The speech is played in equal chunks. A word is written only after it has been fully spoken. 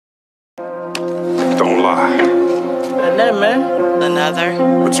Don't lie. Another man. Another.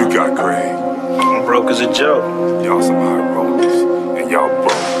 What you got, Craig? I'm broke as a joke. Y'all some high rollers, and y'all broke.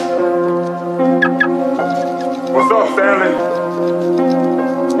 What's up, Stanley?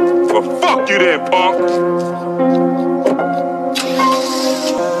 Well, fuck you then, punk!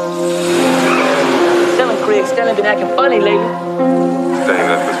 Telling Craig, Stanley been acting funny lately. Dang,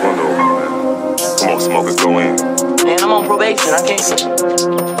 left this window open, man. Come on, smokers, go in. Man, I'm on probation. I can't.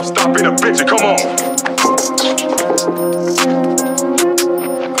 Stop being a bitch and come on!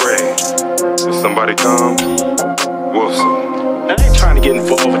 Craig, if somebody come, we'll see. I ain't trying to get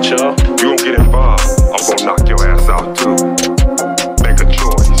involved with y'all. You gon' get involved, I'm gonna knock your ass out too. Make a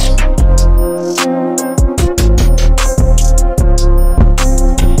choice.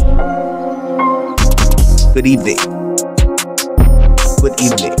 Good evening. Good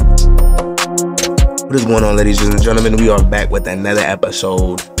evening. What is going on, ladies and gentlemen? We are back with another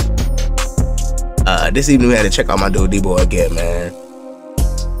episode. This evening we had to check out my dude DEEBO again, man.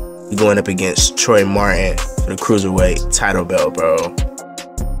 We going up against Trory Martin for the Cruiserweight Title belt, bro.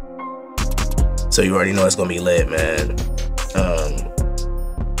 So you already know it's gonna be lit, man.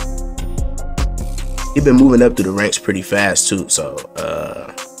 He's been moving up through the ranks pretty fast too, so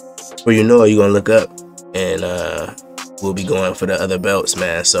before you know it, you're gonna look up and we'll be going for the other belts,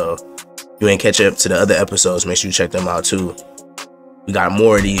 man. So if you ain't catch up to the other episodes, make sure you check them out too. We got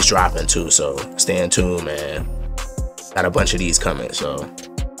more of these dropping too, so stay in tune, man. Got a bunch of these coming, so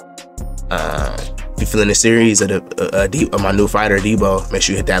if you're feeling the series of my new fighter DEEBO, make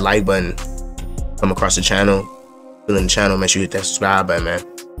sure you hit that like button. Come across the channel, feeling the channel, make sure you hit that subscribe button, man.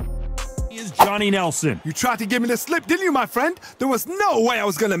 Is Johnny Nelson. You tried to give me the slip, didn't you, my friend? There was no way I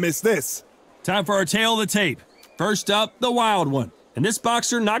was gonna miss this. Time for our tale of the tape. First up, the wild one. And this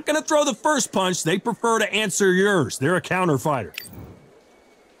boxer not gonna throw the first punch, they prefer to answer yours. They're a counter fighter.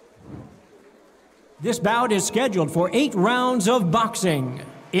 This bout is scheduled for 8 rounds of boxing.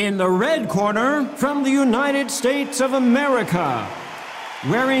 In the red corner, from the United States of America,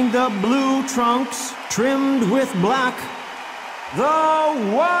 wearing the blue trunks trimmed with black, the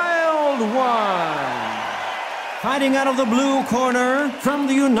Wild One. Fighting out of the blue corner, from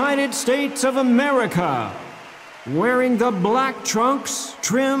the United States of America, wearing the black trunks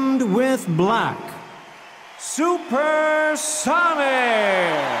trimmed with black, Supersonic.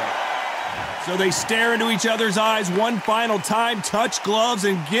 So they stare into each other's eyes one final time, touch gloves,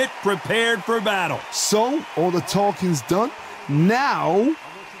 and get prepared for battle. So, all the talking's done. Now,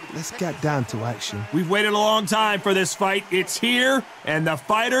 let's get down to action. We've waited a long time for this fight. It's here, and the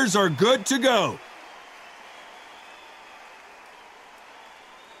fighters are good to go.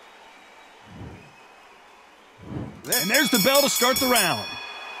 And there's the bell to start the round.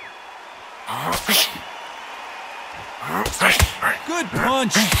 Good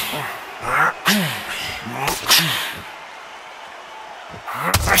punch.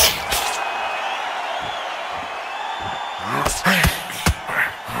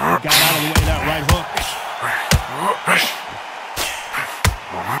 Got out of the way of that right hook.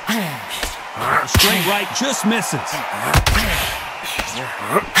 Straight right just misses.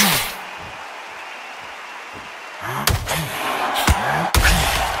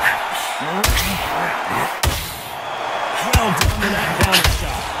 Well done to that counter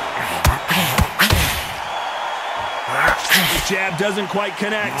shot. The jab doesn't quite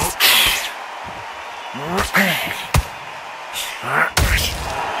connect.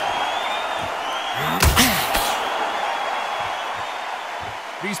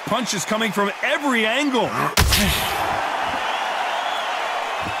 These punches coming from every angle.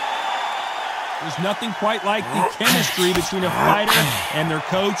 There's nothing quite like the chemistry between a fighter and their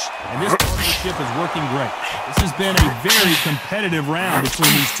coach, and this partnership is working great. This has been a very competitive round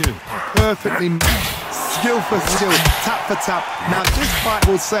between these two. Perfectly skill for skill, tap for tap. Now this fight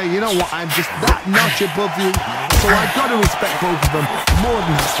will say, you know what, I'm just that notch above you, so I've got to respect both of them more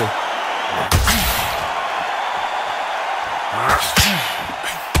than has to.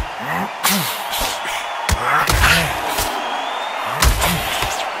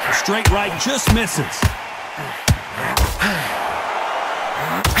 The straight right just misses.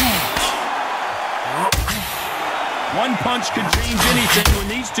 One punch could change anything when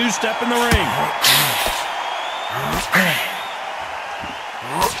these two step in the ring.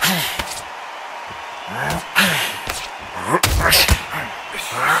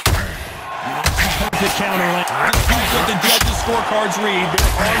 The counter line. What the judges' scorecards read,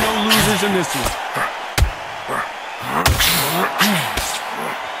 there are no losers in this one.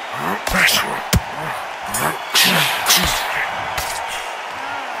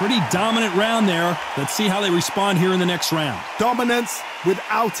 Pretty dominant round there. Let's see how they respond here in the next round. Dominance,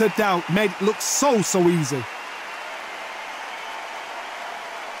 without a doubt, made it look so easy.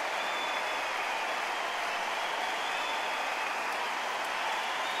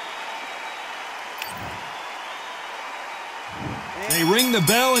 They ring the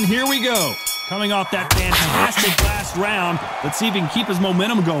bell, and here we go. Coming off that fantastic last round, let's see if he can keep his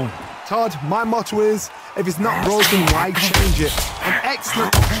momentum going. Todd, my motto is, if it's not broken, why change it? An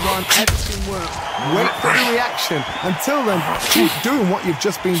excellent run, everything works. Wait for the reaction. Until then, keep doing what you've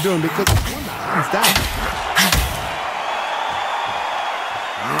just been doing, because you've won that hands down.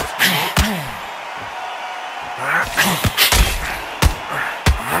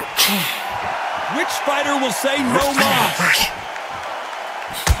 Which fighter will say no more?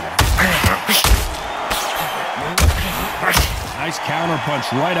 Nice counter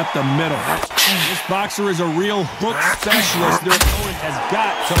punch right up the middle. This boxer is a real hook specialist. Their opponent has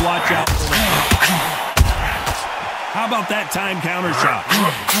got to watch out for them. How about that time counter shot?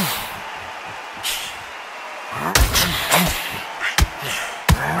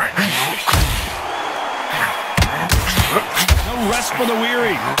 No rest for the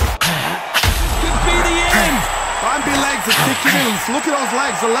weary. This could be the end. Bambi legs are kicking in. Look at those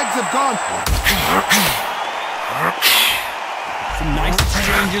legs. The legs have gone. Some nice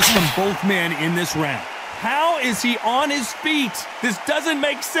exchanges from both men in this round. How is he on his feet? This doesn't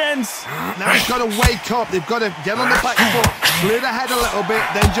make sense. Now he's got to wake up. They've got to get on the back foot, clear the head a little bit,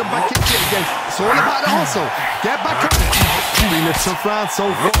 then jump back into it again. It's all about the hustle. Get back up. It's been a tough round so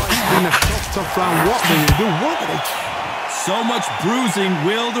far. It's been a tough round. What will you do? What will they do? So much bruising.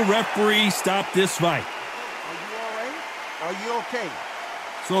 Will the referee stop this fight? Are you all right? Are you okay?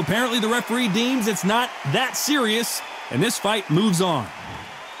 So apparently the referee deems it's not that serious, and this fight moves on.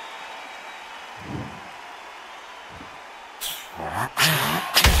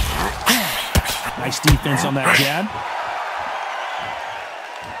 Nice defense on that jab.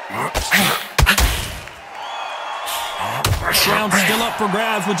 This round still up for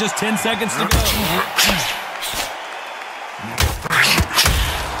grabs with just 10 seconds to go.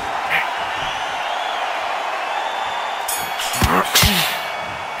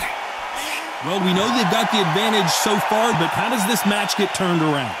 Well, we know they've got the advantage so far, but how does this match get turned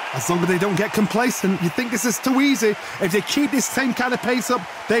around? As long as they don't get complacent, you think this is too easy. If they keep this same kind of pace up,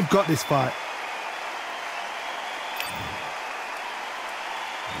 they've got this fight.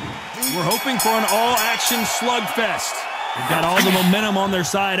 We're hoping for an all-action slugfest. They've got all the momentum on their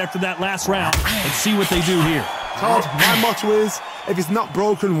side after that last round. Let's see what they do here. Todd, my motto is, if it's not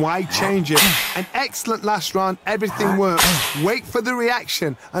broken, why change it? An excellent last round, everything works. Wait for the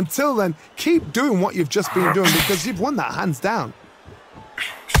reaction. Until then, keep doing what you've just been doing, because you've won that hands down.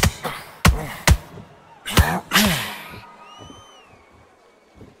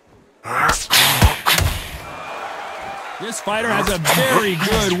 This fighter has a very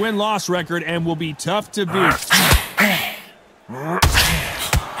good win-loss record and will be tough to beat.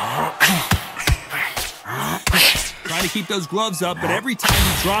 Trying to keep those gloves up, but every time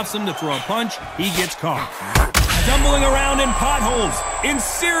he drops them to throw a punch, he gets caught. Stumbling around in potholes, in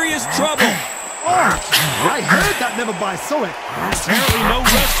serious trouble. Oh, I heard that, never by saw it. Apparently no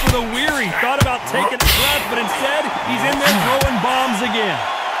rest for the weary. Thought about taking a breath, but instead, he's in there throwing bombs again.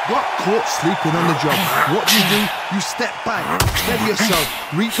 Got caught sleeping on the job. What do? You step back, steady yourself,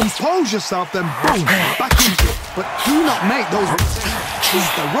 recompose yourself, then boom, back into it. But do not make those mistakes. This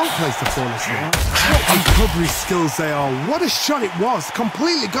is the wrong place to fall asleep. What recovery skills they are. What a shot it was.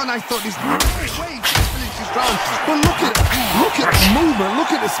 Completely gone. I thought this way to finish this round. But look at it. Look at the movement.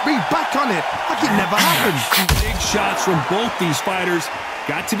 Look at the speed. Back on it. Like it never happened. Big shots from both these fighters.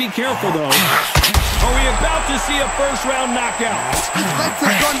 Got to be careful, though. Are we about to see a first-round knockout? His legs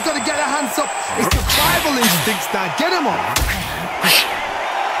are gone. Got to get our hands up. It's survival instincts now. Get him off.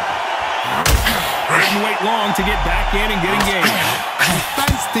 Didn't wait long to get back in and get engaged.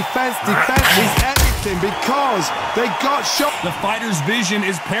 Defense is everything, because they got shot. The fighter's vision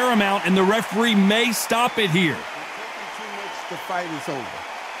is paramount, and the referee may stop it here. The fight is over.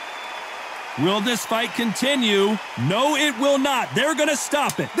 Will this fight continue? No, it will not. They're going to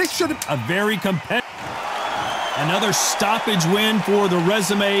stop it. This should have... A very competitive... Another stoppage win for the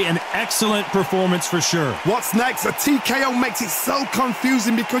resume. An excellent performance for sure. What's next? A TKO makes it so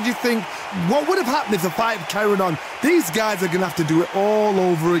confusing, because you think, what would have happened if the fight had carried on? These guys are going to have to do it all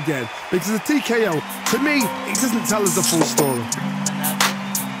over again. Because a TKO, to me, it doesn't tell us the full story.